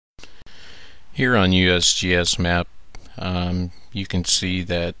Here on USGS map, you can see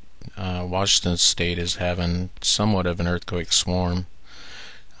that Washington State is having somewhat of an earthquake swarm.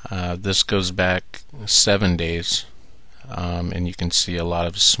 This goes back 7 days, and you can see a lot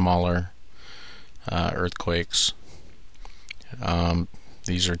of smaller earthquakes.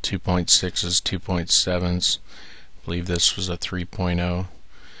 These are 2.6s, 2.7s. I believe this was a 3.0.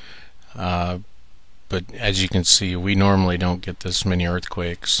 But as you can see, we normally don't get this many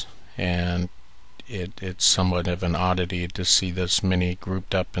earthquakes, and it's somewhat of an oddity to see this many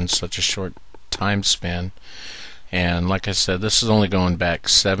grouped up in such a short time span. And like I said, this is only going back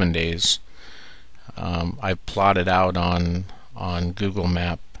 7 days. I've plotted out on Google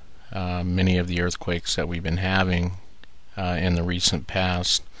Map many of the earthquakes that we've been having in the recent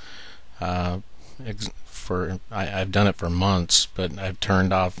past. I've done it for months, but I've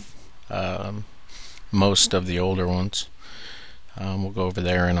turned off most of the older ones. We'll go over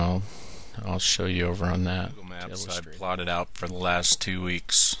there and I'll show you over on that. Google Maps I've plotted out for the last 2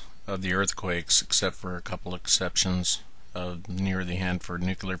 weeks of the earthquakes, except for a couple exceptions near the Hanford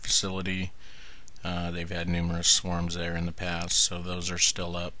nuclear facility. They've had numerous swarms there in the past, so those are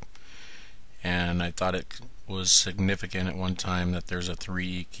still up. And I thought it was significant at one time that there's a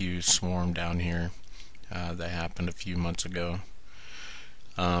 3EQ swarm down here that happened a few months ago.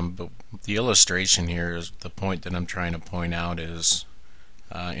 But the illustration here is the point that I'm trying to point out is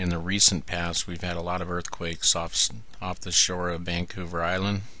in the recent past we've had a lot of earthquakes off the shore of Vancouver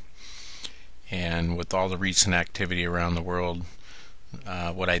Island, and with all the recent activity around the world,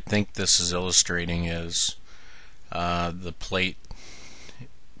 what I think this is illustrating is the plate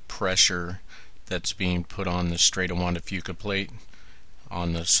pressure that's being put on the Strait of Juan de Fuca plate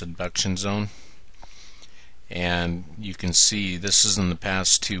on the subduction zone. And you can see this is in the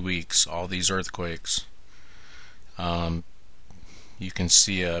past 2 weeks, all these earthquakes. You can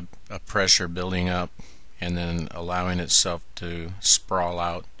see a pressure building up and then allowing itself to sprawl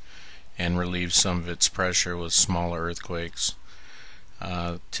out and relieve some of its pressure with smaller earthquakes.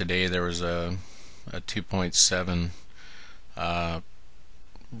 Today there was a 2.7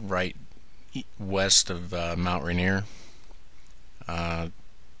 right west of Mount Rainier.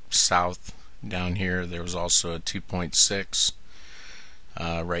 South down here there was also a 2.6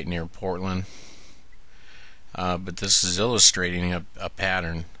 right near Portland. But this is illustrating a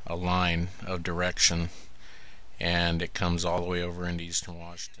pattern, a line of direction, and it comes all the way over into eastern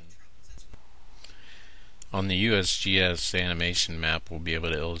Washington. On the USGS animation map, we'll be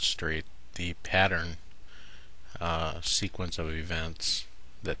able to illustrate the pattern sequence of events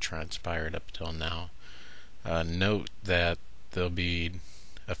that transpired up till now. Note that there'll be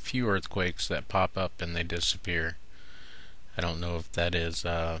a few earthquakes that pop up and they disappear. I don't know if that is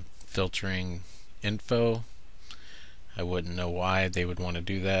filtering info. I wouldn't know why they would want to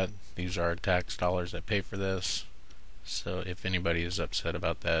do that. These are tax dollars that pay for this. So if anybody is upset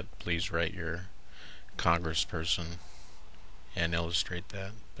about that, please write your congressperson and illustrate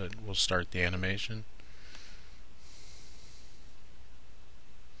that. But we'll start the animation.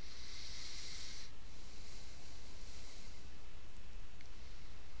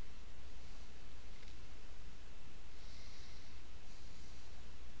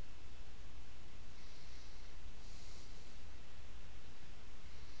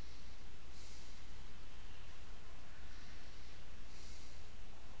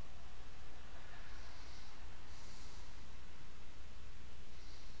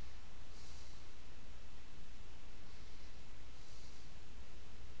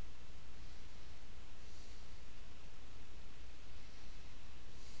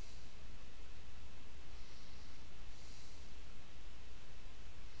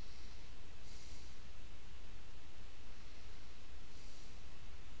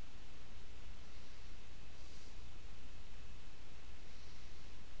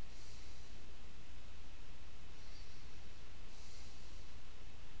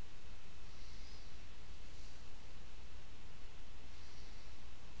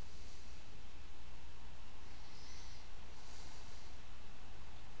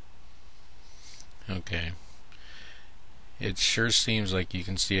 Okay. It sure seems like you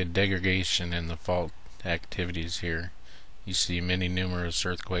can see a degradation in the fault activities here. You see numerous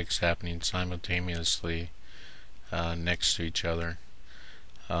earthquakes happening simultaneously next to each other.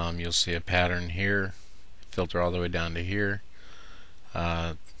 You'll see a pattern here, filter all the way down to here.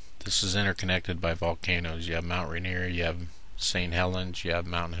 This is interconnected by volcanoes. You have Mount Rainier, you have St. Helens, you have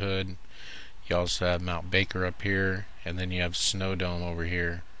Mount Hood, you also have Mount Baker up here, and then you have Snow Dome over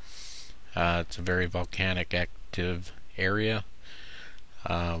here. It's a very volcanic active area.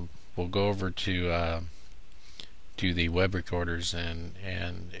 We'll go over to the web recorders and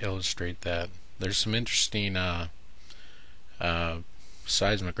illustrate that. there's some interesting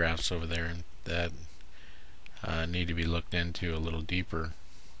seismographs over there that need to be looked into a little deeper.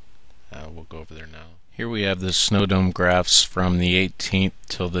 We'll go over there now. Here we have the snow dome graphs from the 18th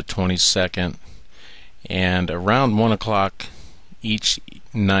till the 22nd, and around 1 o'clock each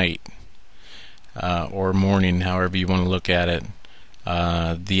night or morning, however you want to look at it,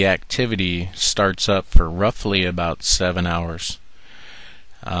 the activity starts up for roughly about 7 hours.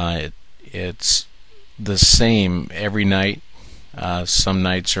 It's the same every night. Some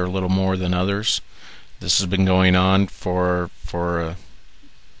nights are a little more than others. This has been going on for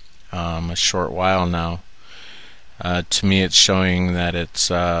a short while now. To me, it's showing that it's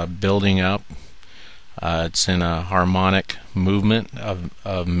building up. It's in a harmonic movement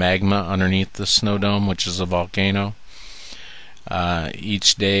of magma underneath the snow dome, which is a volcano.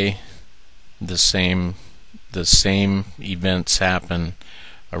 Each day, the same events happen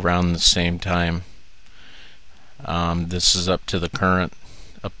around the same time. This is up to the current,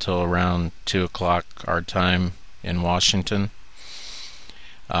 up till around 2 o'clock our time in Washington.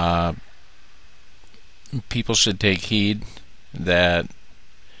 People should take heed that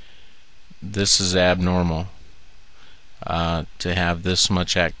this is abnormal to have this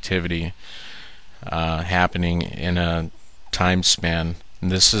much activity happening in a time span.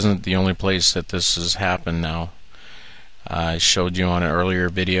 This isn't the only place that this has happened now. I showed you on an earlier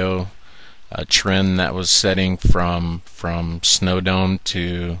video a trend that was setting from Snow Dome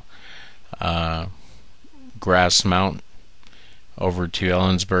to Grass Mount, over to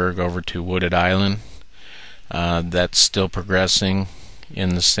Ellensburg, over to Wooded Island. That's still progressing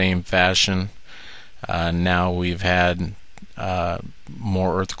in the same fashion. Now we've had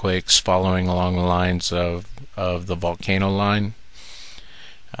more earthquakes following along the lines of the volcano line.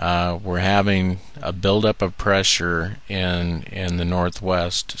 We're having a buildup of pressure in the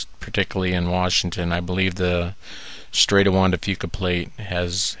northwest, particularly in Washington. I believe the Strait of Juan de Fuca plate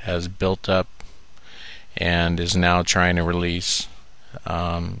has built up and is now trying to release.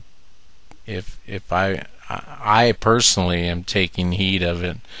 If I personally am taking heed of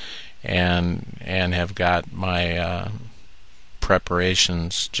it and have got my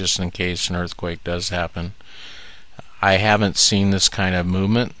preparations just in case an earthquake does happen. I haven't seen this kind of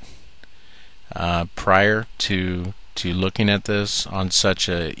movement prior to looking at this on such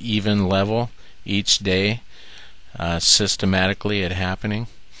a even level each day, systematically it happening,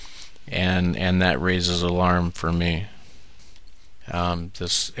 and that raises alarm for me.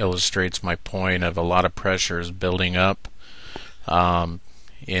 This illustrates my point of a lot of pressure is building up in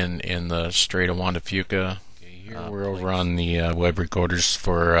the Strait of Juan de Fuca. Here we're over on the web recorders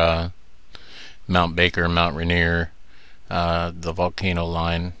for Mount Baker, Mount Rainier, the volcano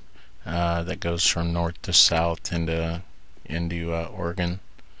line that goes from north to south into Oregon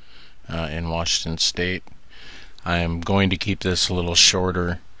in Washington State. I am going to keep this a little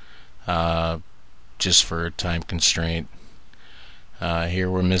shorter just for time constraint. Here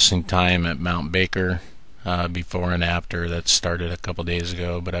we're missing time at Mount Baker before and after. That started a couple days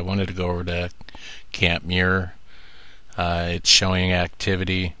ago, but I wanted to go over to Camp Muir. It's showing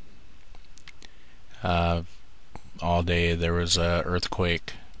activity all day. There was an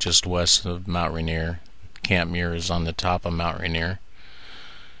earthquake just west of Mount Rainier. Camp Muir is on the top of Mount Rainier.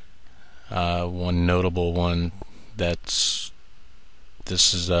 One notable one this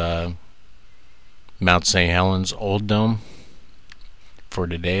is Mount St. Helens Old Dome for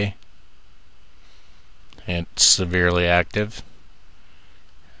today. It's severely active.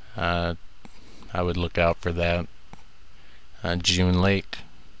 I would look out for that. June Lake,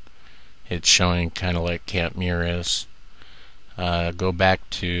 it's showing kind of like Camp Muir is. Go back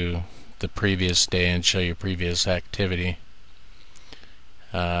to the previous day and show you previous activity.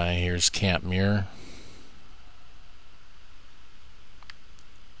 Here's Camp Muir.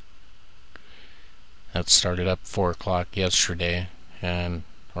 That started up 4 o'clock yesterday,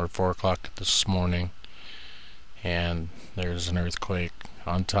 or 4 o'clock this morning, and there's an earthquake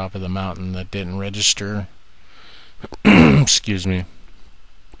on top of the mountain that didn't register. Excuse me.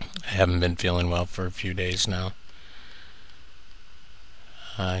 I haven't been feeling well for a few days now.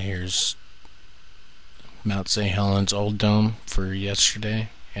 Here's Mount St. Helens Old Dome for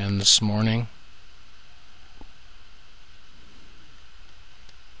yesterday and this morning.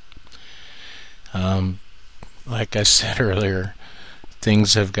 Like I said earlier,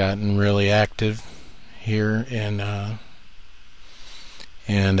 things have gotten really active here, and I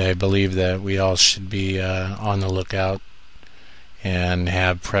believe that we all should be on the lookout and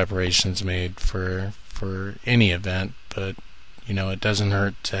have preparations made for any event. But you know, it doesn't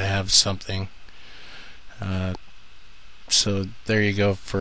hurt to have something. So there you go for